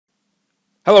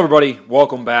Hello everybody,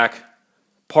 welcome back.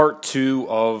 Part 2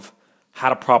 of how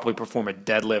to properly perform a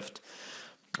deadlift.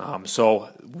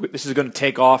 This is going to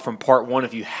take off from part 1.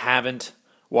 If you haven't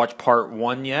watched part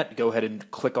 1 yet, go ahead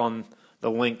and click on the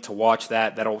link to watch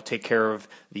that. That'll take care of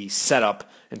the setup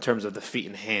in terms of the feet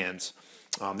and hands.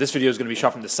 This video is going to be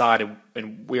shot from the side,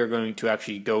 and we are going to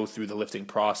actually go through the lifting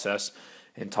process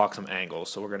and talk some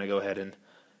angles. So we're going to go ahead and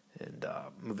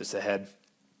move this ahead.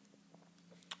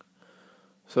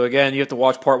 So again, you have to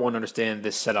watch part 1 to understand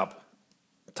this setup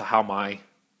to how my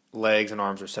legs and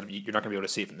arms are set up. You're not going to be able to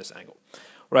see it from this angle.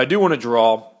 What I do want to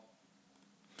draw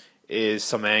is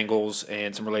some angles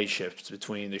and some relationships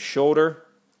between the shoulder,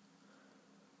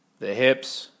 the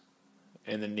hips,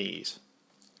 and the knees.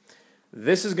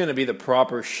 This is going to be the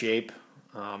proper shape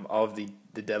of the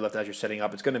deadlift as you're setting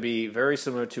up. It's going to be very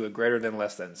similar to a greater than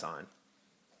less than sign.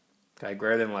 Okay,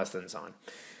 greater than less than sign.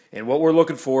 And what we're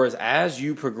looking for is as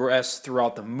you progress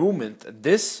throughout the movement,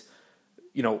 these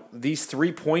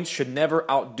 3 points should never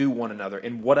outdo one another.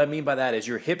 And what I mean by that is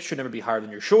your hips should never be higher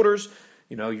than your shoulders.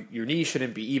 Your knees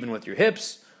shouldn't be even with your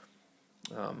hips.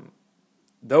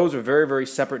 Those are very, very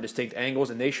separate, distinct angles,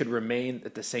 and they should remain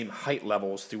at the same height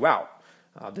levels throughout.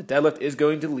 The deadlift is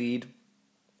going to lead.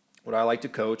 What I like to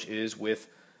coach is with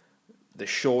the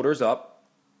shoulders up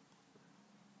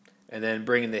and then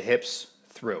bringing the hips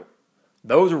through.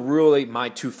 Those are really my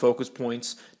 2 focus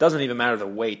points. Doesn't even matter the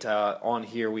weight. On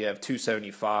here we have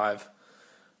 275,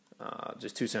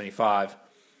 just 275.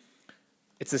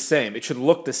 It's the same. It should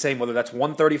look the same, whether that's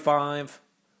 135,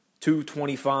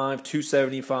 225,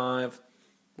 275.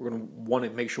 We're going to want to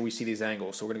make sure we see these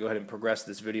angles. So we're going to go ahead and progress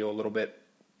this video a little bit.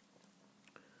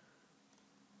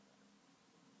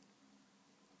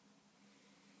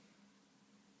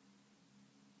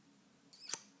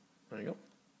 There you go.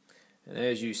 And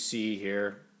as you see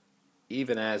here,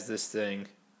 even as this thing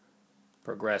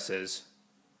progresses,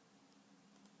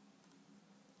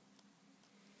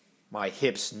 my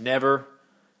hips never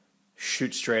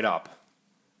shoot straight up.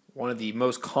 One of the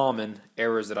most common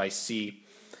errors that I see,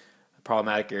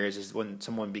 problematic areas, is when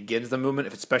someone begins the movement,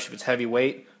 especially if it's heavy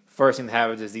weight, first thing that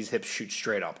happens is these hips shoot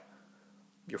straight up.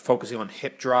 You're focusing on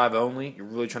hip drive only. You're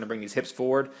really trying to bring these hips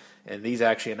forward, and these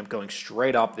actually end up going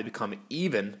straight up. They become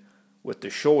even with the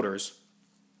shoulders,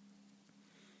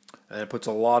 and it puts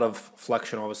a lot of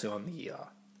flexion obviously on the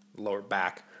lower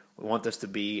back. We want this to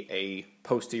be a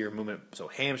posterior movement, so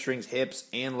hamstrings, hips,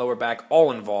 and lower back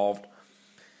all involved.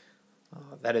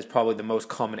 That is probably the most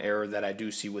common error that I do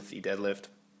see with the deadlift.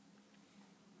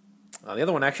 The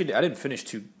other one, actually, I didn't finish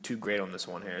too great on this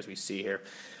one here, as we see here.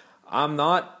 I'm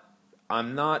not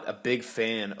a big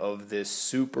fan of this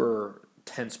super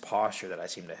tense posture that I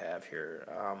seem to have here.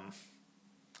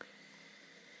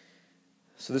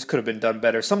 So this could have been done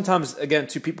better. Sometimes, again,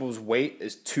 2 people's weight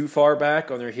is too far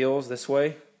back on their heels this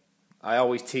way. I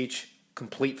always teach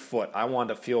complete foot. I want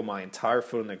to feel my entire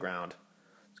foot on the ground.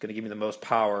 It's going to give me the most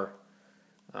power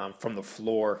from the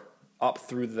floor up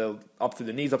through the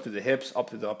knees, up through the hips,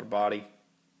 up through the upper body.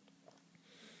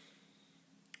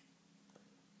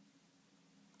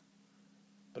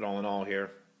 But all in all here,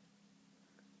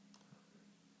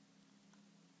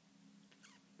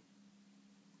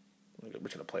 we're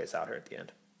going to play this out here at the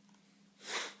end.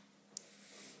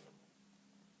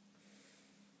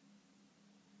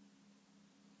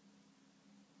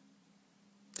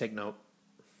 Take note.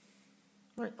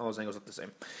 All right, all those angles look the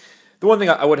same. The one thing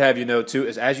I would have you know too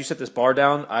is as you set this bar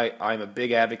down, I'm a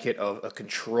big advocate of a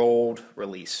controlled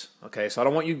release. Okay, so I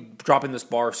don't want you dropping this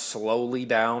bar slowly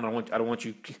down. I don't want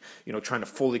you trying to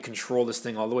fully control this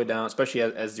thing all the way down, especially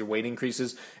as your weight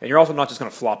increases. And you're also not just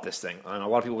going to flop this thing. And a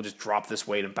lot of people will just drop this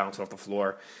weight and bounce it off the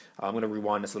floor. I'm going to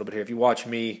rewind this a little bit here. If you watch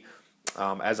me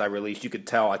as I release, you could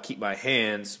tell I keep my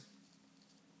hands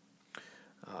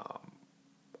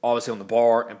obviously on the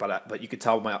bar, but you could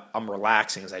tell I'm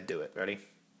relaxing as I do it. Ready?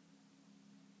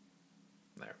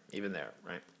 There, even there,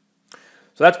 right?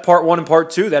 So that's part 1 and part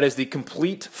 2. That is the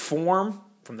complete form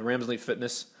from the Ramsley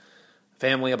Fitness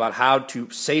family about how to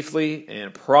safely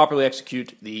and properly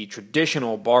execute the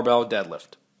traditional barbell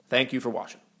deadlift. Thank you for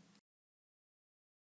watching.